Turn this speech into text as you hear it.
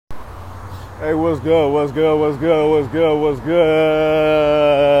Hey, what's good? What's good? What's good? What's good? What's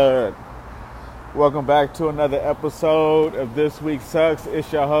good? Welcome back to another episode of This Week Sucks.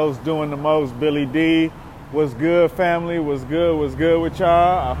 It's your host doing the most, Billy D. What's good, family? What's good? What's good with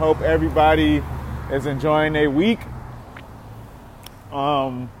y'all? I hope everybody is enjoying their week.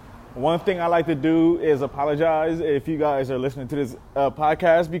 One thing I like to do is apologize if you guys are listening to this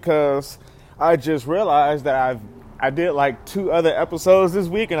podcast, because I just realized that I did like 2 other episodes this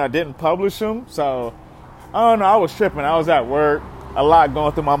week and I didn't publish them. So, I don't know, I was tripping. I was at work, a lot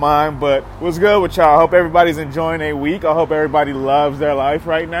going through my mind, but what's good with y'all? I hope everybody's enjoying their week. I hope everybody loves their life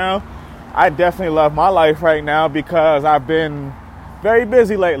right now. I definitely love my life right now because I've been very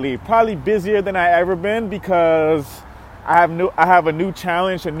busy lately, probably busier than I ever been, because I have a new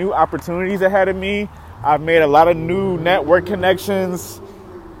challenge and new opportunities ahead of me. I've made a lot of new network connections,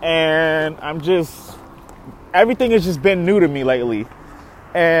 and everything has just been new to me lately,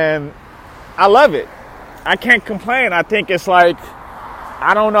 and I love it. I can't complain. I think it's like,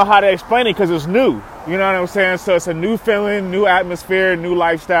 I don't know how to explain it because it's new. You know what I'm saying? So it's a new feeling, new atmosphere, new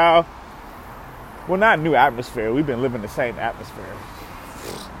lifestyle. Well, not new atmosphere. We've been living the same atmosphere.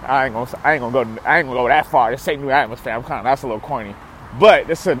 I ain't gonna go that far. Just say new atmosphere. That's a little corny, but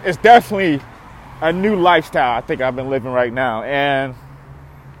it's definitely a new lifestyle I think I've been living right now, and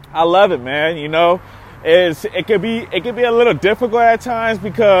I love it, man. You know. It could be a little difficult at times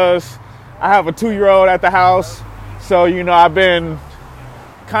because I have a 2-year-old at the house. So, you know, I've been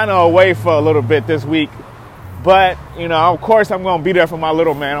kind of away for a little bit this week. But, you know, of course I'm going to be there for my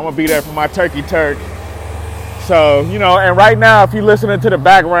little man. I'm going to be there for my turkey turk. So, you know, and right now, if you're listening to the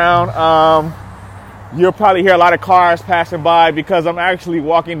background, you'll probably hear a lot of cars passing by because I'm actually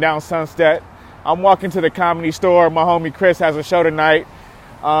walking down Sunset. I'm walking to the Comedy Store. My homie Chris has a show tonight.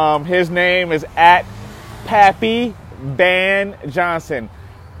 His name is at Pappy Van Johnson.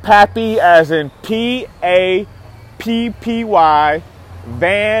 Pappy as in Pappy,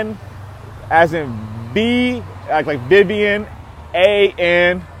 Van as in B, like Vivian,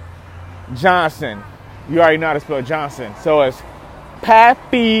 A-N, Johnson. You already know how to spell Johnson. So it's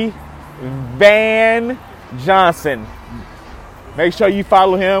Pappy Van Johnson. Make sure you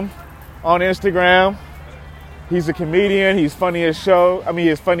follow him on Instagram. He's a comedian. He's funny as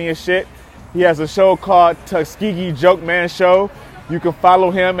shit. He has a show called Tuskegee Joke Man Show. You can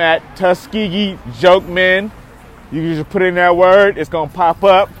follow him at Tuskegee Joke Man. You can just put in that word. It's going to pop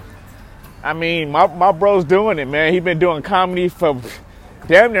up. I mean, my bro's doing it, man. He's been doing comedy for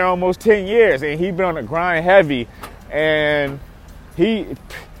damn near almost 10 years. And he's been on the grind heavy. And he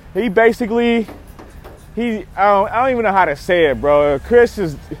basically, I don't even know how to say it, bro. Chris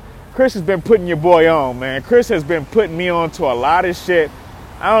has been putting your boy on, man. Chris has been putting me on to a lot of shit.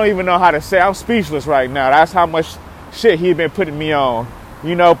 I don't even know how to say it. I'm speechless right now. That's how much shit he's been putting me on.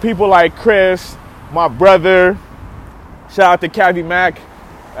 You know, people like Chris, my brother, shout out to Cavi Mac,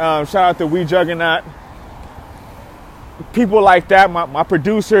 shout out to We Juggernaut. People like that, my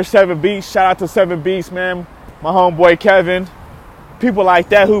producer, 7 Beats, shout out to 7 Beats, man. My homeboy Kevin. People like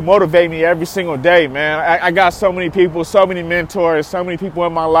that who motivate me every single day, man. I got so many people, so many mentors, so many people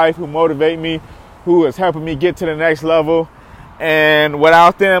in my life who motivate me, who is helping me get to the next level. And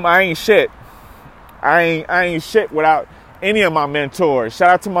without them, I ain't shit. I ain't shit without any of my mentors. Shout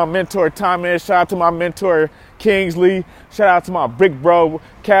out to my mentor Thomas. Shout out to my mentor Kingsley. Shout out to my big bro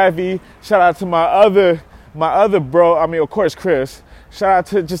Cavi. Shout out to my other bro. I mean, of course, Chris. Shout out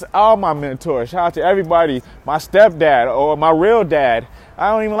to just all my mentors. Shout out to everybody. My stepdad or my real dad. I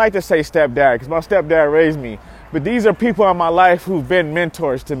don't even like to say stepdad because my stepdad raised me. But these are people in my life who've been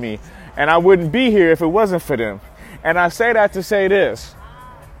mentors to me. And I wouldn't be here if it wasn't for them. And I say that to say this.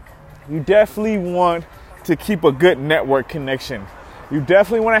 You definitely want to keep a good network connection. You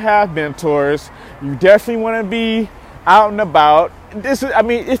definitely want to have mentors. You definitely want to be out and about.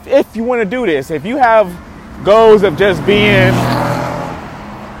 If you want to do this, if you have goals of just being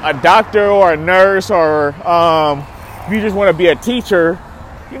a doctor or a nurse, or if you just want to be a teacher,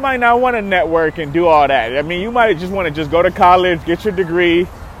 you might not want to network and do all that. I mean, you might just want to just go to college, get your degree,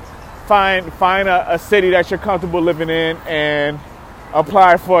 find a city that you're comfortable living in, and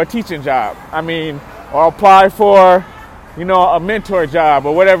apply for a teaching job. I mean, or apply for, you know, a mentor job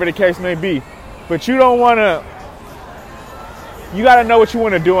or whatever the case may be. But you don't want to. You got to know what you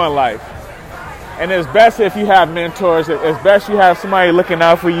want to do in life. And it's best if you have mentors. It's best you have somebody looking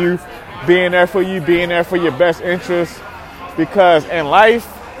out for you, being there for you, being there for your best interests. Because in life,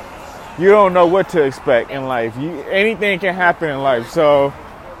 you don't know what to expect in life. Anything can happen in life. So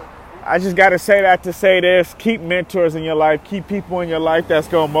I just got to say that to say this. Keep mentors in your life. Keep people in your life that's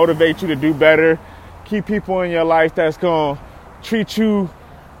going to motivate you to do better. Keep people in your life that's going to treat you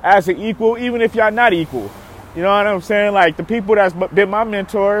as an equal, even if y'all not equal. You know what I'm saying? Like the people that's been my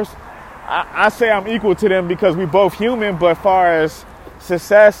mentors, I say I'm equal to them because we both human, but far as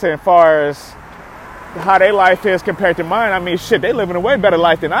success and far as how their life is compared to mine, I mean, shit, they living a way better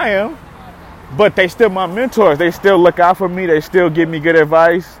life than I am. But they still my mentors. They still look out for me. They still give me good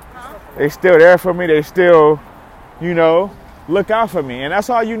advice. They still there for me. They still, you know, look out for me. And that's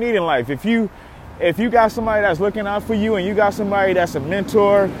all you need in life. If you got somebody that's looking out for you, and you got somebody that's a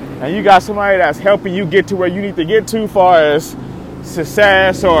mentor, and you got somebody that's helping you get to where you need to get to, far as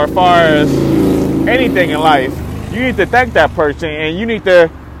success or far as anything in life, you need to thank that person. And you need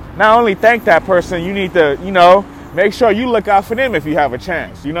to not only thank that person, you need to, you know, make sure you look out for them if you have a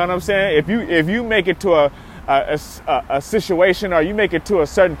chance. You know what I'm saying? If you make it to a situation, or you make it to a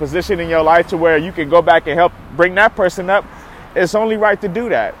certain position in your life to where you can go back and help bring that person up, it's only right to do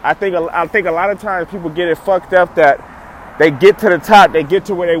that. I think a lot of times people get it fucked up that they get to the top, they get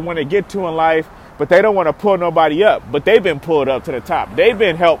to where they want to get to in life, but they don't want to pull nobody up. But they've been pulled up to the top. They've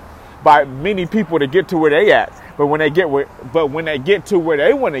been helped by many people to get to where they at. But when they get to where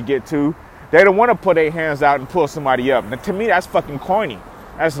they want to get to, they don't want to put their hands out and pull somebody up. And to me, that's fucking corny.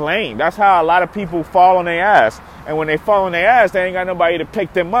 That's lame. That's how a lot of people fall on their ass. And when they fall on their ass, they ain't got nobody to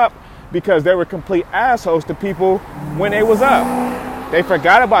pick them up because they were complete assholes to people when they was up. They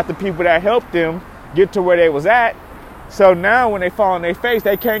forgot about the people that helped them get to where they was at. So now when they fall on their face,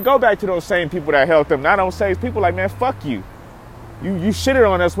 they can't go back to those same people that helped them. Now don't say people like, man, fuck you. You shitted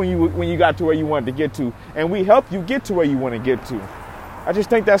on us when you got to where you wanted to get to. And we helped you get to where you want to get to. I just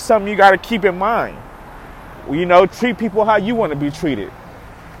think that's something you got to keep in mind. You know, treat people how you want to be treated.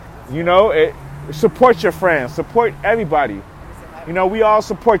 You know, support your friends, support everybody. You know, we all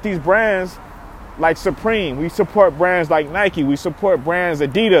support these brands like Supreme. We support brands like Nike. We support brands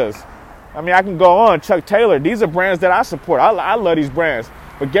Adidas. I mean, I can go on, Chuck Taylor. These are brands that I support. I love these brands.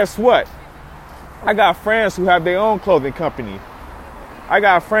 But guess what? I got friends who have their own clothing company. I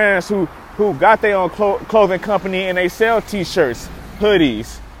got friends who got their own clothing company and they sell t-shirts,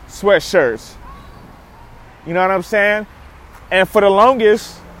 hoodies, sweatshirts. You know what I'm saying? And for the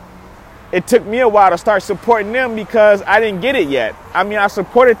longest, it took me a while to start supporting them because I didn't get it yet. I mean, I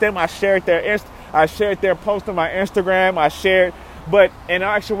supported them. I shared their post on my Instagram. But in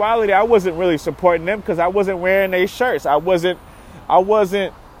actuality, I wasn't really supporting them because I wasn't wearing their shirts. I wasn't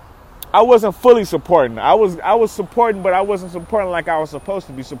fully supporting. I was supporting, but I wasn't supporting like I was supposed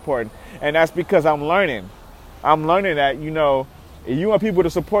to be supporting. And that's because I'm learning. I'm learning that, you know, you want people to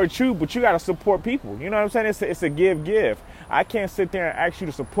support you, but you got to support people. You know what I'm saying? It's a give. I can't sit there and ask you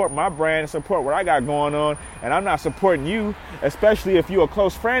to support my brand and support what I got going on, and I'm not supporting you, especially if you're a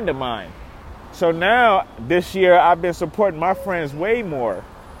close friend of mine. So now, this year, I've been supporting my friends way more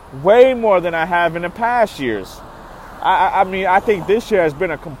than I have in the past years. I mean, I think this year has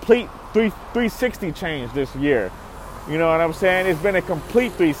been a complete 360 change this year. You know what I'm saying? It's been a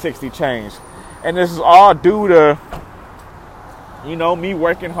complete 360 change. And this is all due to, you know, me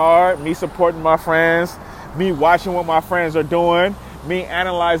working hard, me supporting my friends, me watching what my friends are doing, me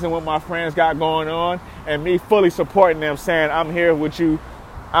analyzing what my friends got going on, and me fully supporting them, saying, I'm here with you.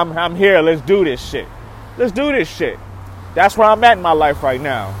 I'm here. Let's do this shit. Let's do this shit. That's where I'm at in my life right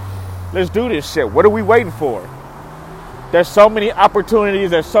now. Let's do this shit. What are we waiting for? There's so many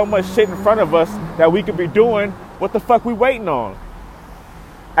opportunities. There's so much shit in front of us that we could be doing. What the fuck we waiting on?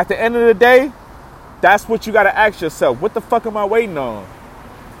 At the end of the day, that's what you got to ask yourself. What the fuck am I waiting on?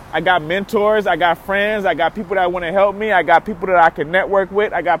 I got mentors. I got friends. I got people that want to help me. I got people that I can network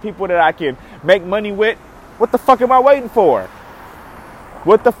with. I got people that I can make money with. What the fuck am I waiting for?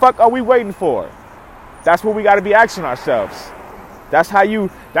 What the fuck are we waiting for? That's what we got to be asking ourselves. That's how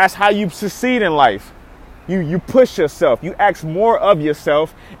you succeed in life. You push yourself. You ask more of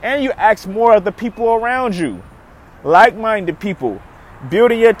yourself, and you ask more of the people around you. Like-minded people.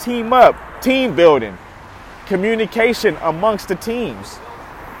 Building your team up. Team building. Communication amongst the teams.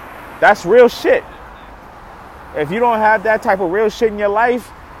 That's real shit. If you don't have that type of real shit in your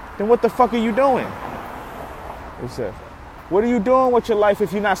life, then what the fuck are you doing? What are you doing with your life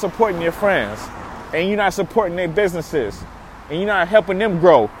if you're not supporting your friends, and you're not supporting their businesses, and you're not helping them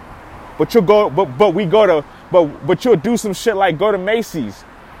grow? But you'll do some shit like go to Macy's,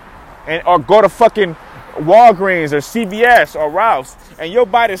 or go to fucking Walgreens or CVS or Ralph's, and you'll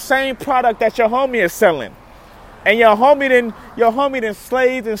buy the same product that your homie is selling. And your homie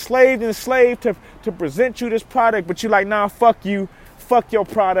then slaved to present you this product, but you like, nah, fuck you, fuck your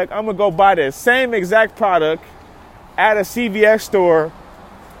product. I'm gonna go buy the same exact product at a CVS store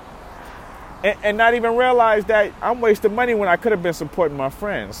and not even realize that I'm wasting money when I could have been supporting my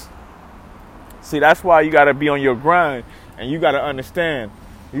friends. See, that's why you gotta be on your grind, and you gotta understand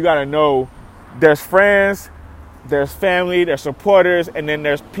You got to know there's friends, there's family, there's supporters, and then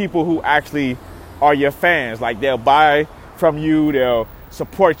there's people who actually are your fans. Like, they'll buy from you, they'll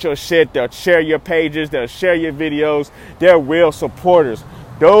support your shit, they'll share your pages, they'll share your videos. They're real supporters.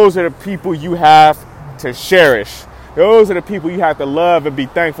 Those are the people you have to cherish. Those are the people you have to love and be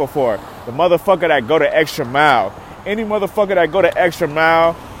thankful for. The motherfucker that go the extra mile. Any motherfucker that go the extra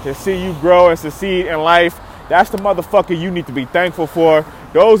mile to see you grow and succeed in life, that's the motherfucker you need to be thankful for.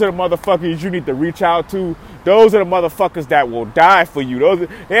 Those are the motherfuckers you need to reach out to. Those are the motherfuckers that will die for you.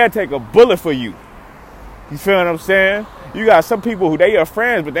 They'll take a bullet for you. You feel what I'm saying? You got some people who they your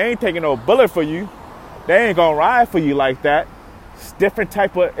friends, but they ain't taking no bullet for you. They ain't gonna ride for you like that. It's a different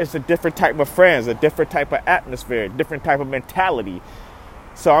type of friends, a different type of atmosphere, different type of mentality.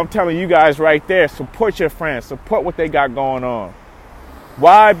 So I'm telling you guys right there, support your friends, support what they got going on.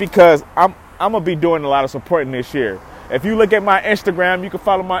 Why? Because I'm gonna be doing a lot of supporting this year. If you look at my Instagram, you can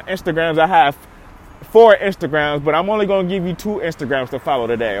follow my Instagrams. I have 4 Instagrams, but I'm only gonna give you 2 Instagrams to follow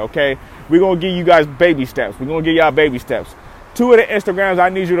today, okay? We're gonna give you guys baby steps. We're gonna give y'all baby steps. 2 of the Instagrams I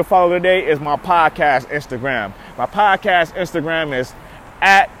need you to follow today is my podcast Instagram. My podcast Instagram is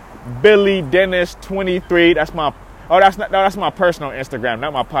at Billy Dennis 23. That's my personal Instagram,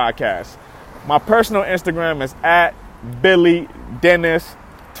 not my podcast. My personal Instagram is at Billy Dennis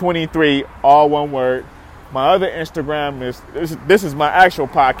 23, all one word. My other Instagram this is my actual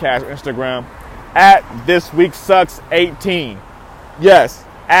podcast Instagram, at This Week Sucks 18. Yes,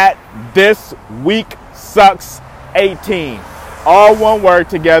 at This Week Sucks 18. All one word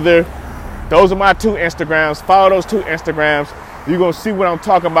together. Those are my 2 Instagrams. Follow those 2 Instagrams. You're going to see what I'm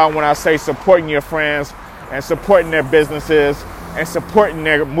talking about when I say supporting your friends and supporting their businesses and supporting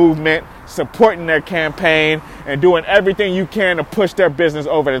their movement, supporting their campaign, and doing everything you can to push their business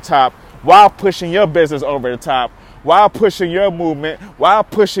over the top while pushing your business over the top, while pushing your movement, while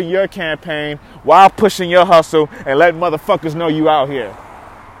pushing your campaign, while pushing your hustle, and letting motherfuckers know you out here.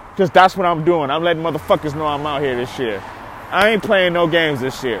 Because that's what I'm doing. I'm letting motherfuckers know I'm out here this year. I ain't playing no games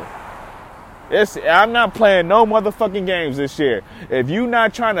this year. I'm not playing no motherfucking games this year. If you're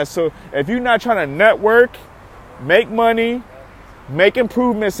not trying to network, make money, make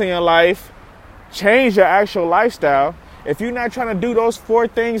improvements in your life, change your actual lifestyle, if you're not trying to do those 4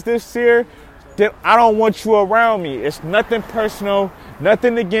 things this year, then I don't want you around me. It's nothing personal,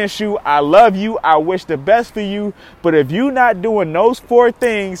 nothing against you. I love you. I wish the best for you. But if you're not doing those 4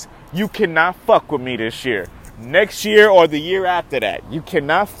 things, you cannot fuck with me this year. Next year or the year after that, you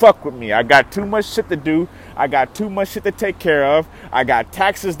cannot fuck with me. I got too much shit to do. I got too much shit to take care of. I got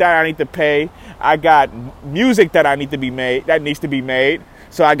taxes that I need to pay. I got music that needs to be made.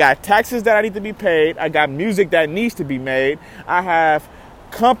 So I got taxes that I need to be paid. I got music that needs to be made. I have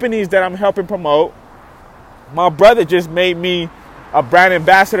companies that I'm helping promote. My brother just made me a brand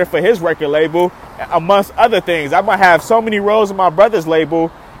ambassador for his record label, amongst other things. I'm going to have so many roles in my brother's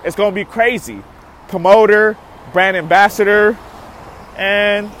label. It's going to be crazy. Promoter, brand ambassador,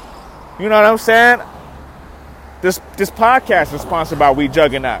 and you know what I'm saying? This podcast is sponsored by We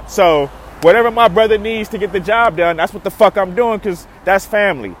Juggernaut. So whatever my brother needs to get the job done, that's what the fuck I'm doing, because that's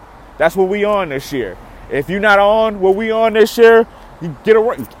family. That's what we on this year. If you're not on what we on this year, you get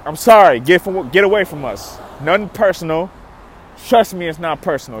away. I'm sorry, get away from us. Nothing personal. Trust me, it's not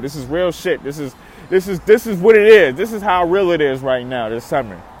personal. This is real shit. This is what it is. This is how real it is right now this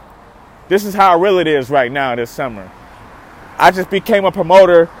summer. This is how real it is right now this summer. I just became a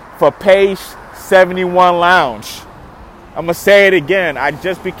promoter for Page 71 Lounge. I'm going to say it again. I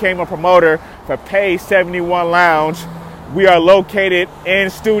just became a promoter for Page 71 Lounge. We are located in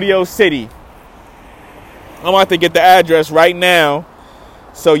Studio City. I'm about to get the address right now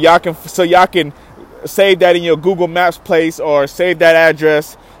so y'all can save that in your Google Maps place, or save that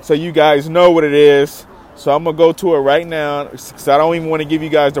address so you guys know what it is. So I'm going to go to it right now, because I don't even want to give you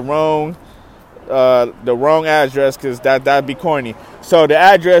guys the wrong address, because that'd be corny. So the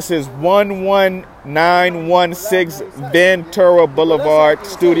address is 11916 Ventura Boulevard,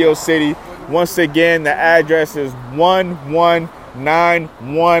 Studio City. Once again, the address is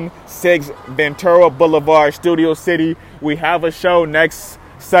 11916 Ventura Boulevard, Studio City. We have a show next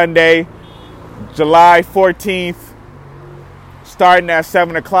Sunday, July 14th, starting at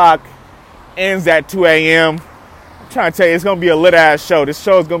 7 o'clock. Ends at 2 a.m. I'm trying to tell you, it's going to be a lit-ass show. This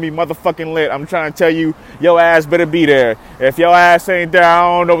show is going to be motherfucking lit. I'm trying to tell you, your ass better be there. If your ass ain't there, I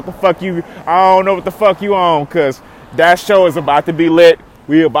don't know what the fuck you on, because that show is about to be lit.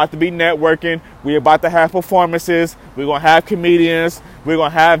 We're about to be networking. We're about to have performances. We're going to have comedians. We're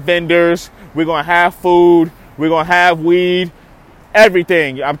going to have vendors. We're going to have food. We're going to have weed.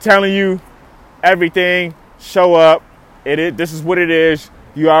 Everything. I'm telling you, everything. Show up. This is what it is.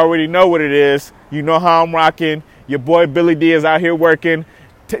 You already know what it is. You know how I'm rocking. Your boy Billy D is out here working,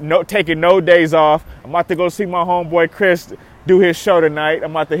 taking no days off. I'm about to go see my homeboy Chris do his show tonight.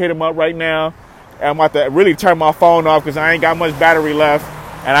 I'm about to hit him up right now. And I'm about to really turn my phone off because I ain't got much battery left.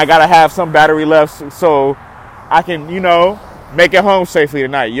 And I got to have some battery left so I can, make it home safely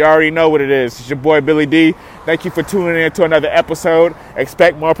tonight. You already know what it is. It's your boy Billy D. Thank you for tuning in to another episode.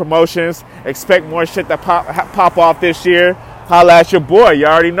 Expect more promotions. Expect more shit to pop off this year. Holla at your boy. You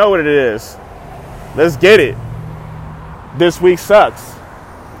already know what it is. Let's get it. This week sucks.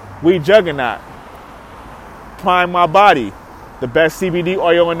 We Juggernaut. Prime My Body. The best CBD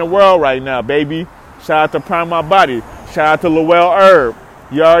oil in the world right now, baby. Shout out to Prime My Body. Shout out to Lowell Herb.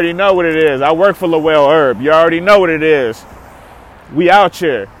 You already know what it is. I work for Lowell Herb. You already know what it is. We out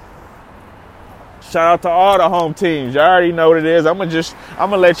here. Shout out to all the home teams. You already know what it is. I'm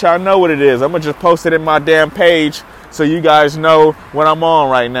gonna let y'all know what it is. I'm gonna just post it in my damn page so you guys know what I'm on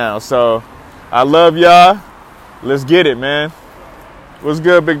right now. So I love y'all. Let's get it, man. What's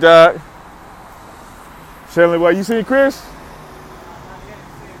good, big dog? Shanley, what, you see Chris?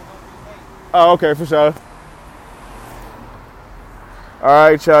 Oh, okay, for sure. All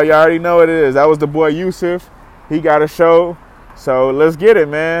right, y'all. You already know what it is. That was the boy Yusuf. He got a show. So let's get it,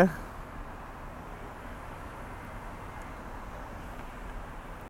 man.